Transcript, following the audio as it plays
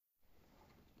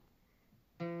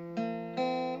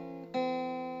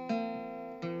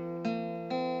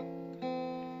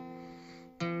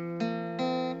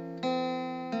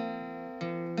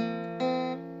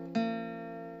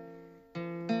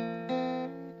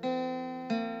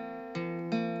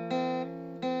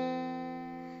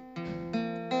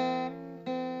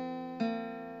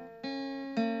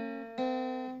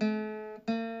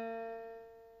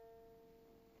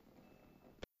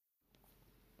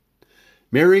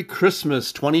Merry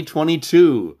Christmas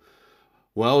 2022.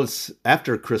 Well, it's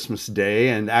after Christmas Day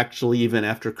and actually even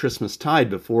after Christmas tide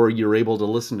before you're able to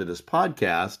listen to this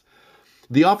podcast.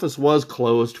 The office was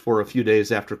closed for a few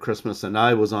days after Christmas and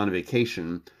I was on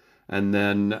vacation. And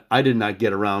then I did not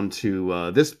get around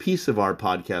to this piece of our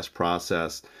podcast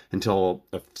process until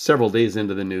several days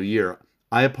into the new year.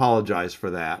 I apologize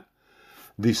for that.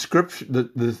 The scripture,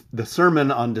 the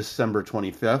sermon on December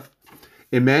 25th,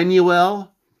 Emmanuel,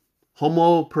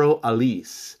 Homo pro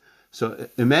alice. So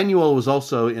Emmanuel was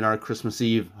also in our Christmas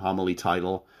Eve homily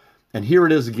title. And here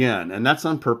it is again. And that's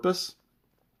on purpose.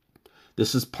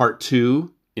 This is part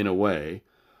 2, in a way,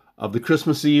 of the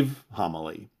Christmas Eve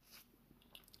homily.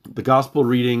 The gospel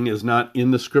reading is not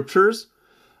in the scriptures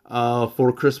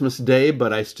for Christmas Day,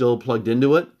 but I still plugged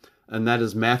into it. And that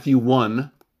is Matthew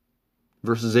 1,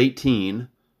 verses 18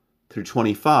 through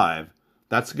 25.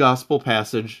 That's the gospel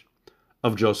passage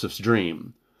of Joseph's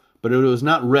dream. But it was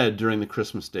not read during the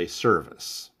Christmas Day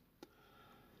service.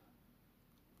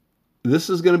 This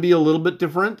is going to be a little bit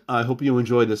different. I hope you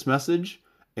enjoy this message.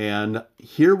 And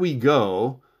here we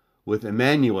go with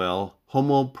Emmanuel,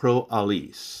 Homo pro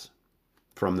alice,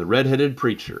 from the Red-Headed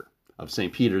Preacher of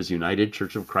St. Peter's United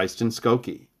Church of Christ in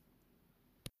Skokie.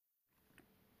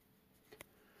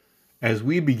 As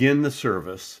we begin the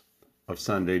service of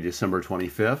Sunday, December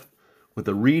 25th, with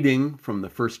a reading from the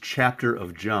first chapter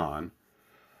of John,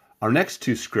 our next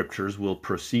 2 scriptures will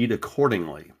proceed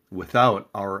accordingly, without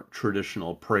our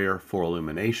traditional prayer for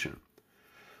illumination.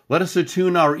 Let us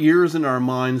attune our ears and our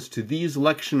minds to these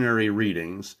lectionary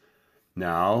readings,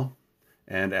 now,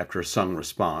 and after sung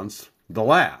response, the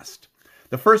last.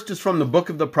 The first is from the book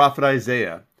of the prophet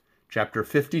Isaiah, chapter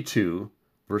 52,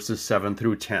 verses 7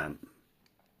 through 10.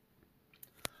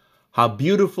 How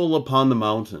beautiful upon the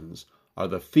mountains are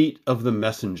the feet of the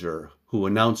messenger who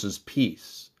announces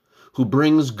peace, who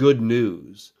brings good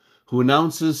news, who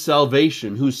announces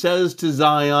salvation, who says to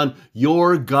Zion,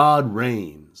 your God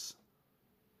reigns.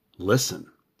 Listen,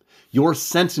 your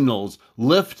sentinels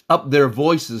lift up their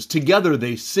voices. Together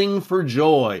they sing for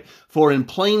joy, for in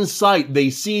plain sight they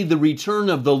see the return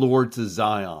of the Lord to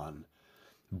Zion.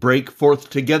 Break forth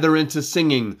together into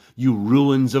singing, you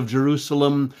ruins of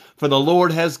Jerusalem, for the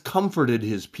Lord has comforted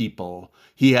his people.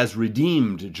 He has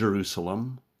redeemed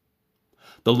Jerusalem.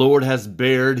 The Lord has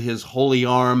bared his holy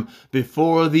arm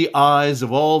before the eyes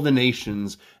of all the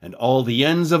nations, and all the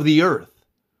ends of the earth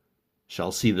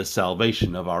shall see the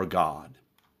salvation of our God.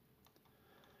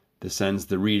 This ends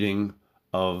the reading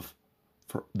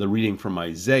from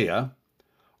Isaiah.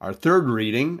 Our third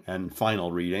reading and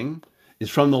final reading is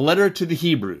from the letter to the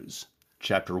Hebrews,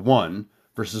 chapter 1,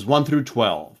 verses 1 through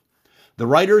 12. The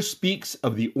writer speaks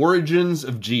of the origins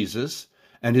of Jesus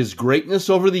and his greatness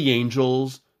over the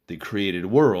angels, the created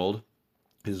world,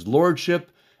 his lordship,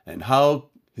 and how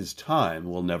his time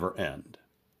will never end.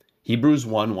 Hebrews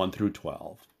 1, 1 through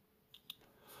 12.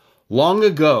 Long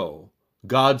ago,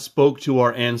 God spoke to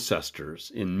our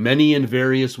ancestors in many and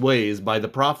various ways by the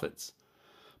prophets.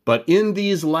 But in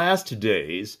these last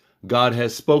days, God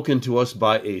has spoken to us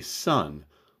by a Son,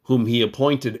 whom he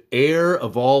appointed heir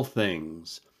of all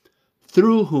things,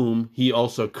 through whom he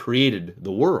also created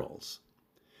the worlds.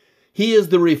 He is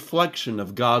the reflection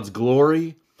of God's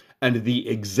glory and the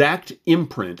exact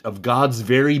imprint of God's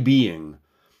very being,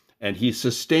 and he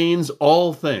sustains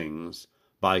all things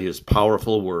by his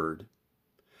powerful word.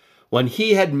 When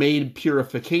he had made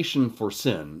purification for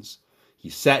sins, he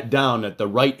sat down at the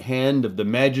right hand of the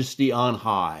Majesty on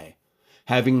high,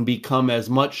 having become as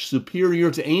much superior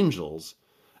to angels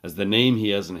as the name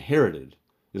he has inherited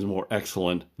is more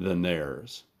excellent than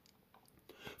theirs.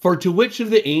 For to which of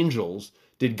the angels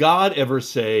did God ever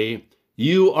say,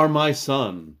 you are my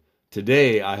son,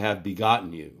 today I have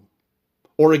begotten you?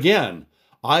 Or again,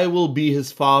 I will be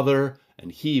his father,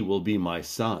 and he will be my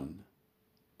son.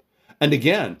 And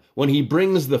again, when he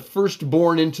brings the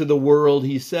firstborn into the world,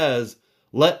 he says,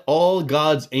 let all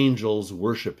God's angels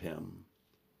worship him.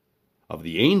 Of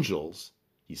the angels,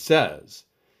 he says,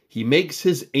 he makes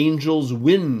his angels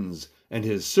winds and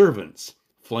his servants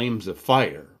flames of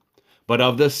fire. But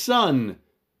of the Son,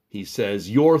 he says,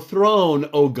 your throne,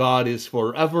 O God, is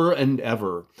forever and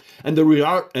ever, and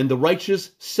the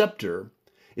righteous scepter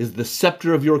is the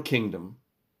scepter of your kingdom.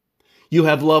 You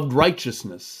have loved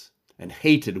righteousness and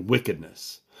hated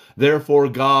wickedness. Therefore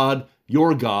God,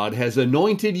 your God, has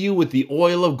anointed you with the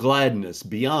oil of gladness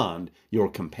beyond your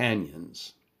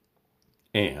companions.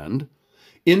 And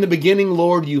in the beginning,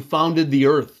 Lord, you founded the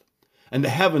earth, and the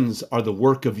heavens are the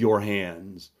work of your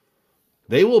hands.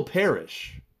 They will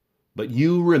perish, but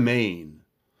you remain.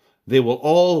 They will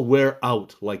all wear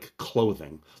out like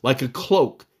clothing. Like a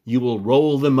cloak, you will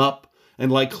roll them up,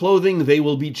 and like clothing they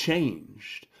will be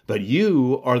changed. But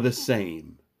you are the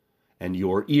same, and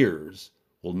your ears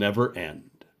will never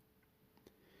end.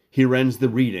 Here ends the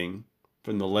reading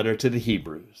from the letter to the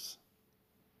Hebrews.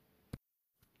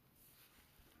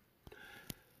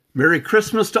 Merry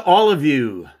Christmas to all of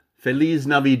you. Feliz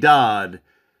Navidad.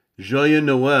 Joyeux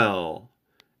Noel.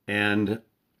 And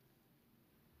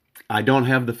I don't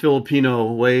have the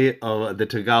Filipino way, the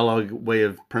Tagalog way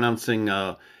of pronouncing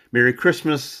Merry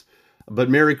Christmas, but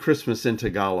Merry Christmas in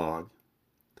Tagalog.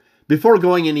 Before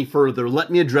going any further, let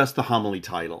me address the homily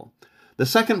title. The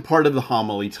second part of the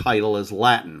homily title is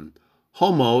Latin.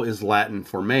 Homo is Latin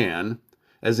for man,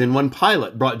 as in when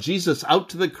Pilate brought Jesus out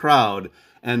to the crowd,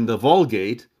 and the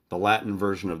Vulgate, the Latin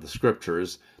version of the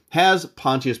Scriptures, has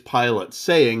Pontius Pilate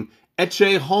saying,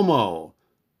 Ecce homo,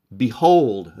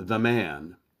 behold the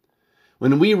man.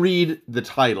 When we read the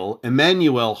title,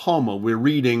 Emmanuel Homo, we're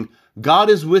reading, God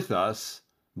is with us,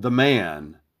 the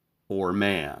man, or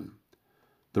man.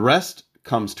 The rest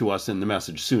comes to us in the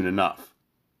message soon enough.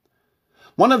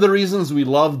 One of the reasons we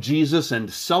love Jesus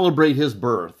and celebrate his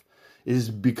birth is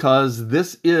because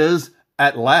this is,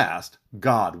 at last,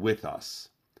 God with us.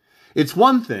 It's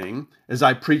one thing, as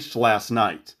I preached last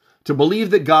night, to believe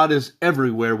that God is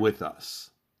everywhere with us.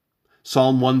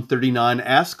 Psalm 139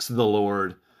 asks the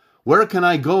Lord, where can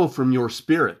I go from your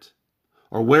spirit?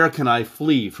 Or where can I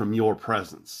flee from your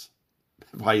presence?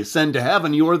 If I ascend to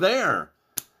heaven, you are there.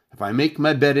 If I make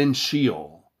my bed in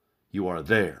Sheol, you are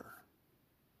there.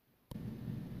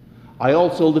 I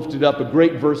also lifted up a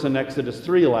great verse in Exodus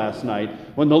 3 last night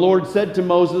when the Lord said to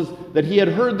Moses that he had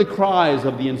heard the cries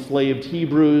of the enslaved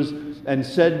Hebrews and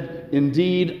said,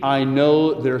 indeed, I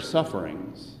know their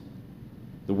sufferings.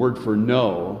 The word for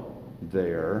know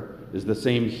there is the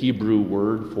same Hebrew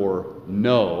word for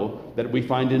know that we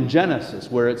find in Genesis,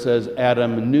 where it says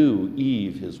Adam knew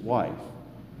Eve, his wife.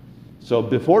 So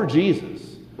before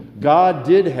Jesus, God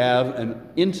did have an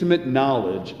intimate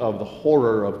knowledge of the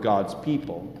horror of God's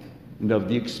people and of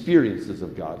the experiences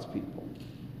of God's people.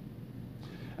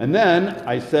 And then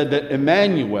I said that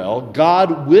Emmanuel,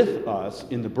 God with us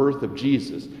in the birth of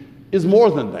Jesus, is more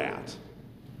than that.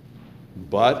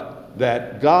 But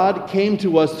that God came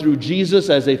to us through Jesus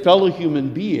as a fellow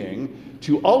human being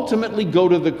to ultimately go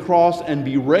to the cross and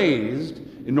be raised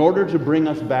in order to bring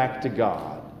us back to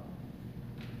God.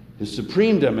 His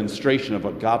supreme demonstration of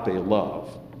agape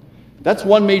love. That's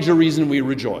one major reason we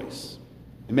rejoice.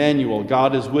 Emmanuel,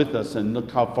 God is with us, and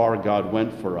look how far God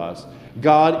went for us.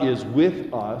 God is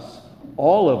with us,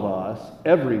 all of us,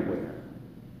 everywhere,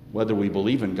 whether we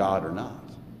believe in God or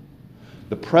not.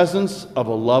 The presence of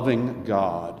a loving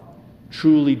God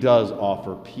truly does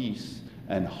offer peace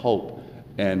and hope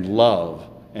and love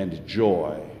and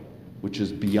joy, which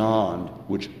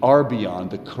are beyond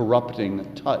the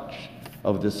corrupting touch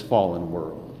of this fallen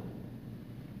world.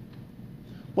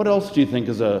 What else do you think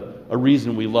is a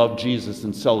reason we love Jesus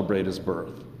and celebrate his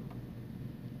birth?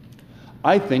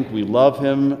 I think we love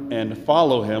him and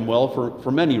follow him, well,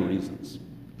 for many reasons.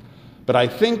 But I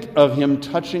think of him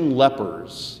touching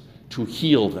lepers to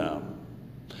heal them.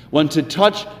 When to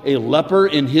touch a leper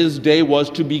in his day was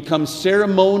to become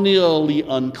ceremonially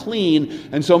unclean,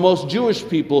 and so most Jewish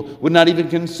people would not even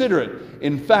consider it.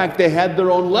 In fact, they had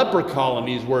their own leper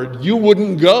colonies where you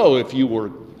wouldn't go if you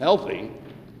were healthy.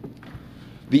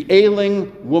 The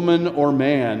ailing woman or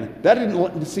man, that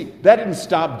didn't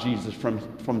stop Jesus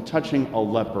from touching a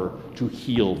leper to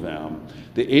heal them.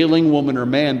 The ailing woman or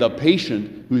man, the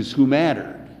patient, who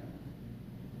mattered.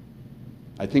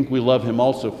 I think we love him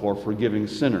also for forgiving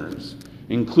sinners,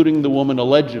 including the woman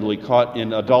allegedly caught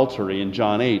in adultery in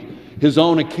John 8, his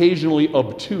own occasionally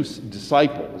obtuse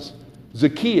disciples,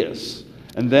 Zacchaeus,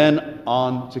 and then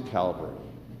on to Calvary.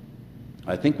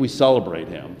 I think we celebrate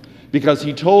him because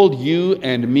he told you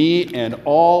and me and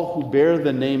all who bear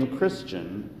the name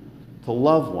Christian to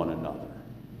love one another,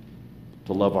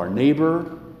 to love our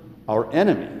neighbor, our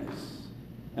enemies,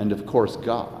 and of course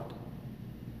God.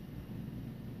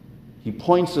 He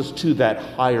points us to that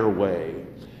higher way,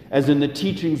 as in the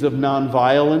teachings of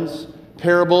nonviolence,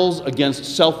 parables against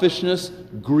selfishness,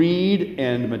 greed,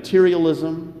 and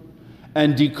materialism,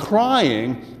 and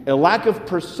decrying a lack of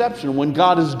perception when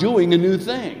God is doing a new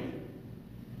thing.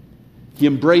 He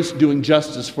embraced doing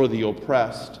justice for the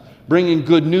oppressed, bringing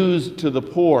good news to the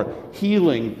poor,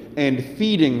 healing and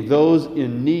feeding those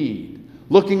in need,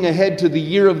 looking ahead to the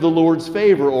year of the Lord's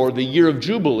favor, or the year of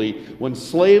Jubilee, when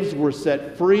slaves were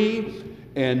set free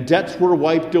and debts were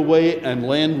wiped away and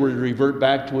land would revert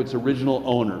back to its original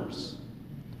owners.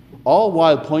 All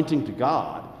while pointing to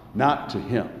God, not to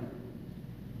him.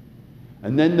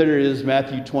 And then there is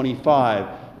Matthew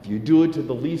 25, If you do it to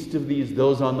the least of these,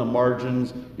 those on the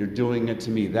margins, you're doing it to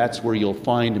me. That's where you'll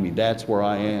find me. That's where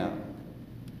I am.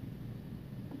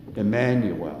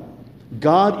 Emmanuel.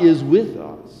 God is with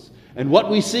us. And what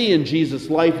we see in Jesus'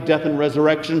 life, death, and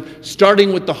resurrection,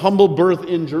 starting with the humble birth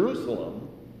in Jerusalem,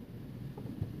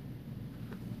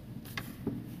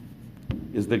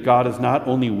 is that God is not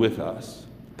only with us,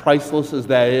 priceless as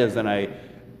that is, and I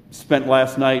spent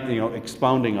last night,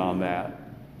 expounding on that.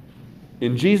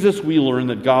 In Jesus, we learn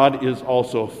that God is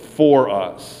also for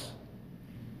us.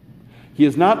 He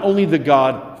is not only the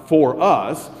God for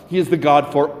us, He is the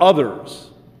God for others.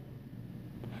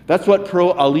 That's what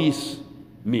pro alis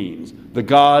means, the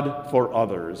God for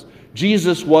others.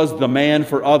 Jesus was the man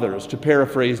for others, to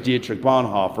paraphrase Dietrich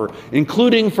Bonhoeffer,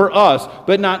 including for us,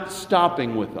 but not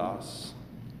stopping with us.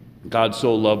 God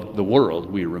so loved the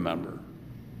world, we remember.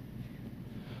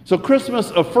 So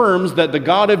Christmas affirms that the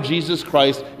God of Jesus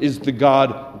Christ is the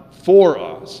God for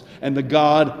us and the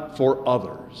God for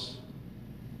others.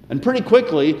 And pretty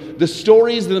quickly, the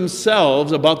stories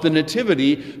themselves about the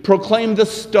Nativity proclaim the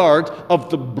start of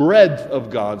the breadth of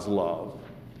God's love.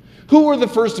 Who were the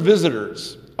first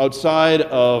visitors outside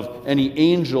of any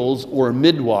angels or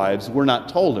midwives we're not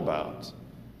told about?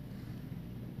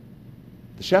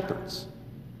 The shepherds.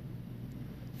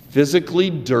 Physically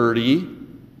dirty,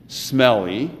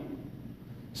 smelly,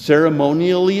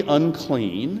 ceremonially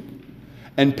unclean,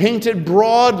 and painted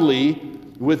broadly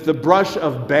with the brush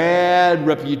of bad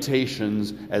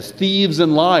reputations as thieves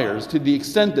and liars, to the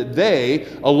extent that they,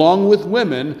 along with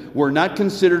women, were not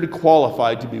considered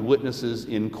qualified to be witnesses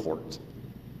in court.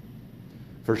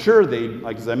 For sure,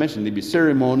 as I mentioned, they'd be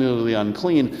ceremonially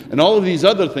unclean, and all of these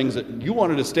other things that you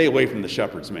wanted to stay away from the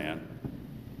shepherds, man.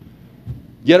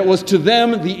 Yet it was to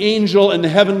them the angel and the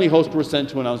heavenly host were sent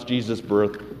to announce Jesus'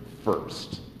 birth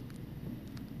first.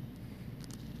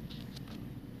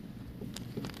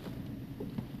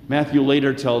 Matthew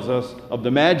later tells us of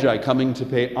the Magi coming to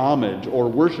pay homage or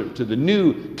worship to the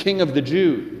new King of the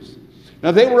Jews.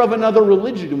 Now they were of another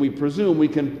religion, we presume,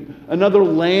 another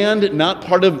land, not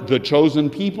part of the chosen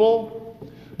people,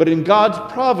 but in God's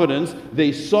providence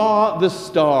they saw the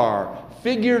star,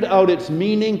 figured out its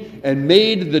meaning, and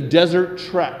made the desert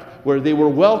trek where they were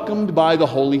welcomed by the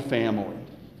Holy Family.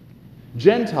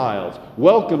 Gentiles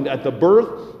welcomed at the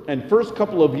birth and first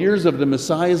couple of years of the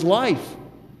Messiah's life.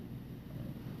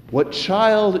 What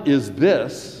child is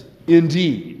this,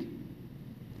 indeed?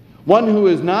 One who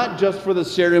is not just for the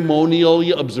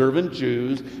ceremonially observant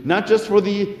Jews, not just for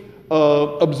the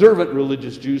observant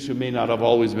religious Jews who may not have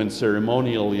always been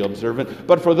ceremonially observant,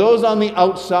 but for those on the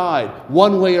outside,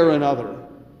 one way or another.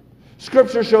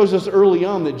 Scripture shows us early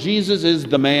on that Jesus is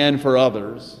the man for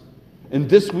others, and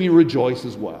this we rejoice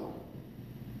as well.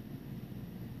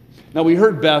 Now we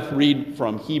heard Beth read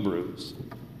from Hebrews.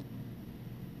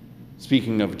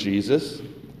 Speaking of Jesus,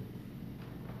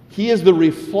 He is the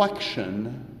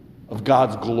reflection of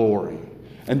God's glory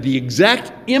and the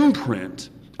exact imprint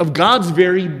of God's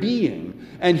very being,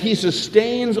 and He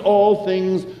sustains all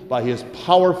things by His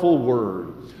powerful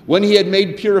word. When He had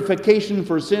made purification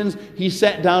for sins, He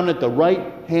sat down at the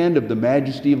right hand of the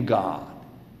majesty of God.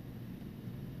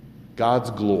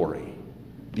 God's glory,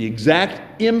 the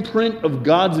exact imprint of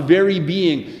God's very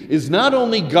being, is not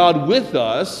only God with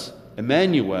us,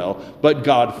 Emmanuel, but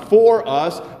God for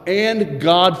us and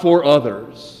God for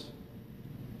others.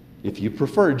 If you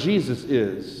prefer, Jesus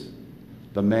is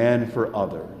the man for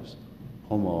others.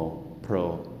 Homo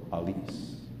pro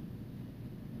alis.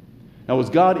 Now, was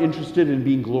God interested in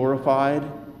being glorified?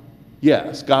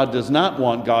 Yes, God does not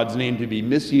want God's name to be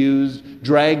misused,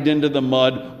 dragged into the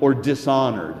mud, or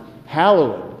dishonored.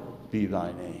 Hallowed be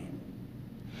thy name.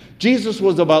 Jesus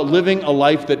was about living a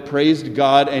life that praised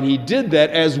God, and He did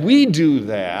that as we do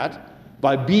that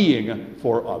by being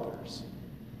for others.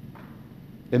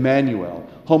 Emmanuel,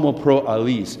 Homo pro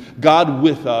alis, God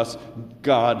with us,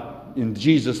 God in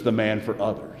Jesus the man for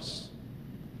others.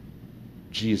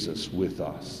 Jesus with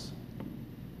us.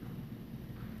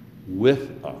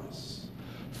 With us.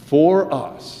 For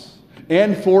us.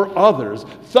 And for others.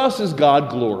 Thus is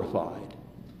God glorified.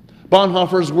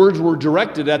 Bonhoeffer's words were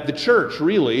directed at the church,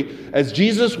 really. As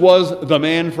Jesus was the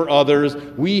man for others,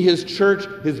 we, His church,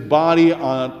 His body,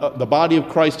 the body of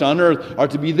Christ on earth, are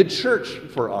to be the church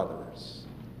for others.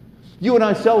 You and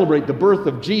I celebrate the birth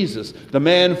of Jesus, the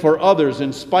man for others,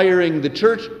 inspiring the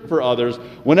church for others,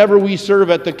 whenever we serve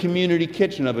at the community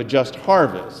kitchen of a Just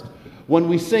Harvest, when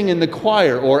we sing in the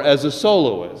choir or as a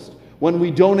soloist, when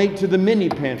we donate to the mini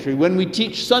pantry, when we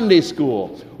teach Sunday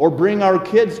school or bring our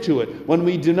kids to it, when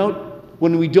we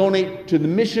donate to the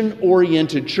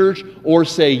mission-oriented church or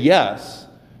say yes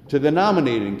to the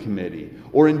nominating committee,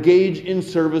 or engage in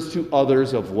service to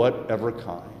others of whatever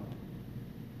kind.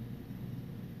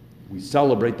 We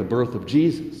celebrate the birth of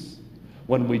Jesus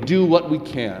when we do what we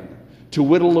can to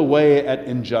whittle away at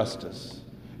injustice,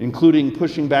 including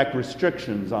pushing back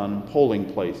restrictions on polling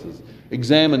places,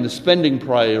 examine the spending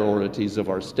priorities of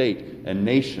our state and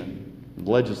nation and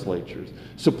legislatures,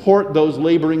 support those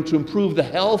laboring to improve the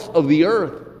health of the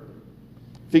earth,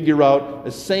 figure out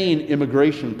a sane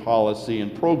immigration policy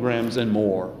and programs, and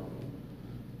more.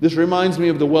 This reminds me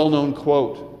of the well-known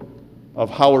quote of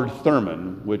Howard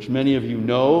Thurman, which many of you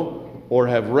know or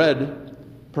have read,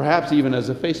 perhaps even as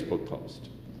a Facebook post.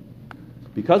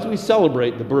 Because we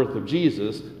celebrate the birth of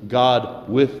Jesus, God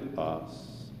with us,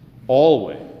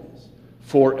 always,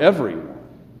 for everyone,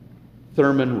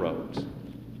 Thurman wrote,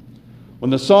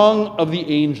 "When the song of the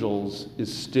angels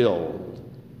is stilled,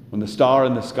 when the star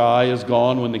in the sky is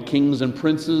gone, when the kings and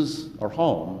princes are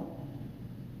home,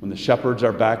 when the shepherds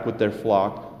are back with their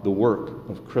flock, the work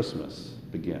of Christmas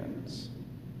begins.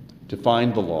 To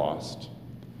find the lost,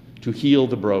 to heal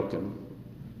the broken,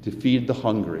 to feed the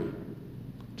hungry,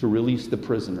 to release the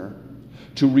prisoner,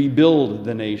 to rebuild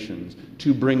the nations,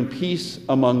 to bring peace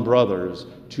among brothers,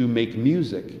 to make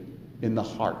music in the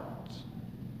heart.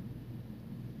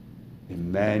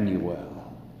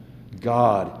 Emmanuel,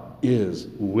 God is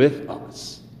with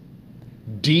us,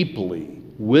 deeply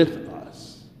with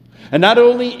us. And not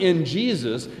only in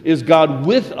Jesus is God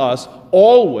with us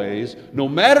always, no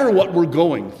matter what we're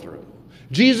going through.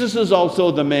 Jesus is also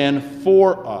the man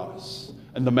for us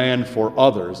and the man for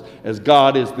others, as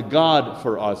God is the God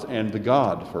for us and the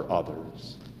God for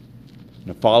others.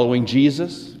 Now, following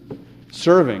Jesus,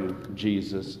 serving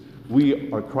Jesus,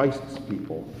 we are Christ's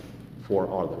people for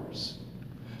others.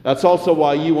 That's also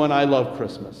why you and I love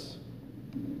Christmas.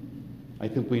 I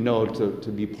think we know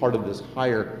to be part of this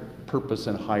higher purpose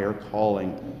and higher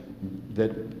calling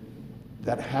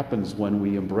that happens when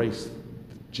we embrace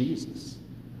Jesus,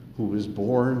 who is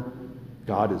born.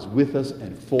 God is with us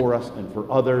and for us and for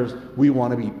others. We want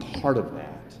to be part of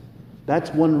that.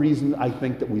 That's one reason I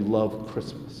think that we love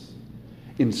Christmas.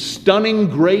 In stunning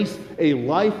grace, a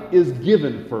life is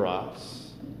given for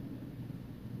us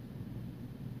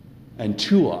and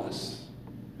to us,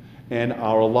 and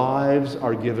our lives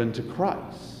are given to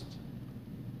Christ,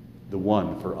 the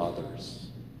one for others.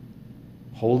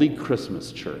 Holy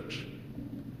Christmas, Church.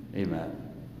 Amen.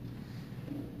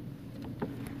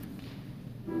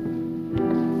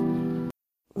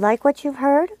 Like what you've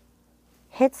heard?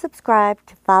 Hit subscribe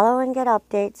to follow and get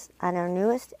updates on our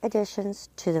newest additions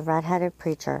to the Red-Headed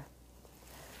Preacher.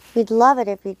 We'd love it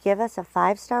if you'd give us a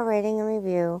 5-star rating and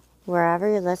review wherever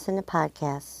you listen to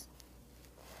podcasts.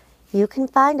 You can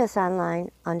find us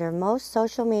online under most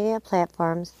social media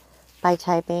platforms by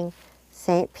typing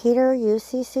St. Peter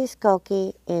UCC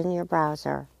Skokie in your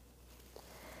browser.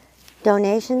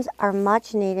 Donations are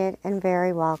much needed and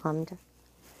very welcomed.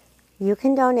 You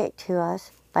can donate to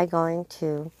us by going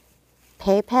to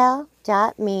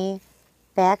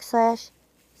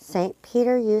paypal.me/St.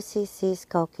 Peter UCC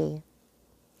Skokie.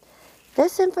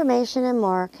 This information and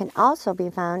more can also be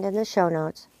found in the show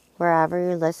notes wherever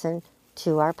you listen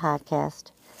to our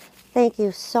podcast. Thank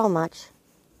you so much